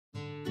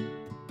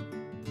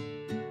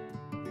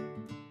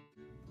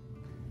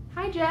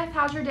Hey Jeff,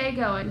 how's your day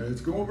going?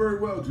 It's going very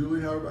well,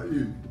 Julie. How about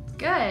you?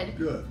 Good.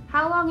 Good.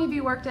 How long have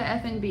you worked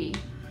at F&B?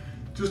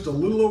 Just a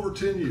little over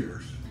 10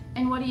 years.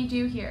 And what do you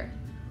do here?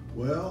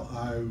 Well,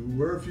 I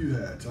wear a few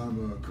hats.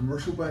 I'm a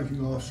commercial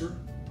banking officer.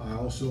 I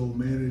also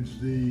manage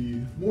the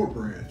Moore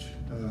branch.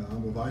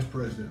 I'm a vice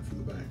president for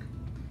the bank.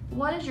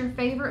 What is your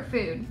favorite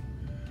food?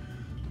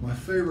 My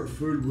favorite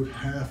food would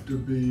have to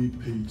be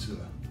pizza.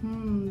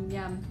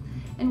 Yum.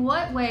 In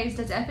what ways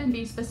does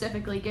F&B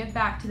specifically give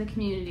back to the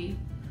community?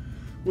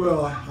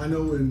 Well, I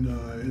know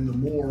in the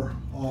Moore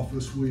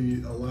office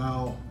we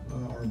allow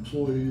our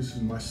employees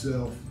and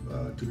myself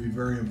to be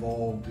very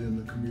involved in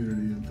the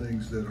community and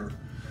things that are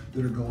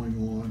going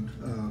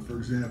on. For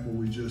example,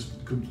 we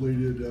just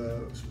completed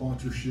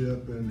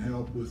sponsorship and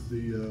help with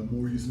the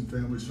Moore Youth and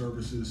Family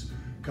Services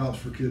Cops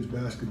for Kids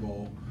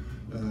basketball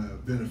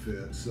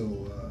benefit.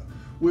 So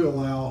we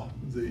allow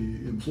the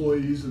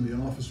employees and the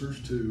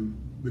officers to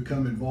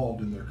become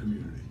involved in their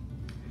community.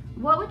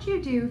 What would you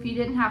do if you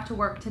didn't have to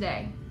work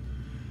today?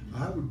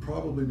 I would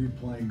probably be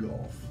playing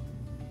golf.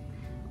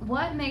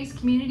 What makes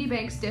community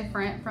banks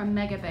different from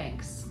mega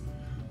banks?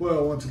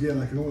 Well, once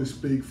again, I can only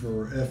speak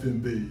for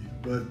F&B,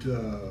 but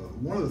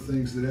one of the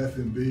things that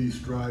F&B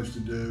strives to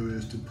do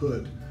is to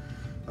put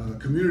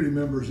community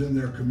members in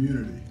their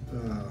community.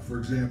 For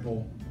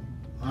example,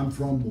 I'm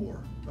from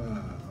Moore.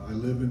 I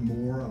live in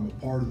Moore. I'm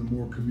a part of the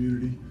Moore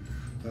community.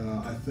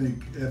 I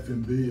think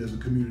F&B as a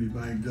community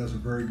bank does a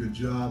very good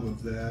job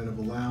of that, of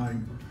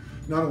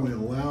not only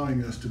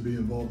allowing us to be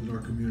involved in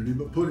our community,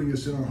 but putting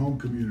us in our home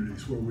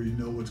communities where we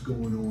know what's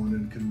going on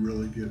and can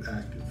really get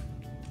active.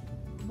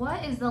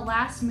 What is the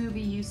last movie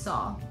you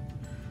saw?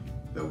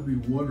 That would be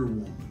Wonder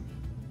Woman.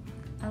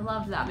 I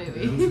loved that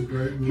movie. It was a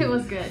great movie. It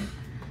was good.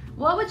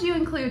 What would you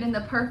include in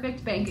the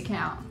perfect bank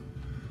account?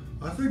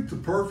 I think the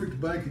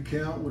perfect bank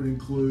account would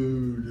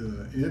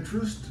include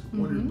interest on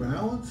your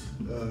balance.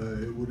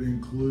 It would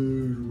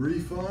include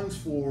refunds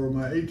for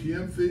my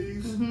ATM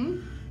fees.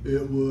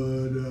 It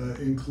would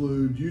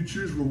include You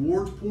Choose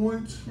rewards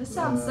points. This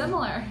sounds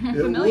similar.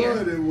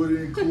 It would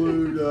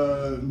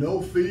include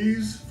no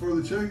fees for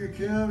the checking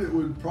account. It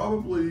would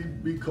probably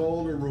be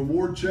called a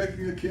reward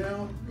checking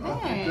account. Hey. I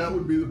think that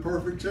would be the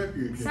perfect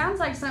checking account. Sounds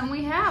like something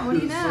we have. What do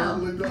you know?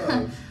 It certainly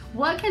does.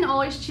 What can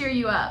always cheer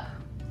you up?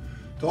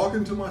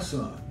 Talking to my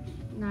son.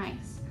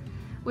 Nice.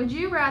 Would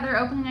you rather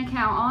open an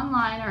account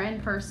online or in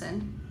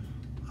person?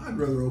 I'd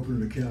rather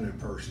open an account in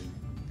person.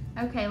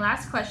 Okay,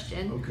 last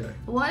question. Okay.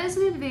 What is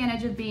an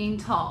advantage of being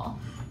tall?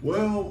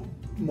 Well,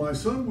 my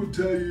son would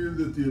tell you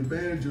that the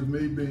advantage of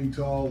me being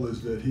tall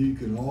is that he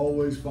can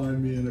always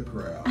find me in a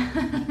crowd.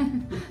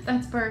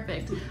 That's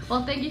perfect.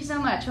 Well, thank you so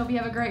much. Hope you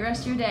have a great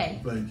rest of your day.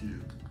 Thank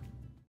you.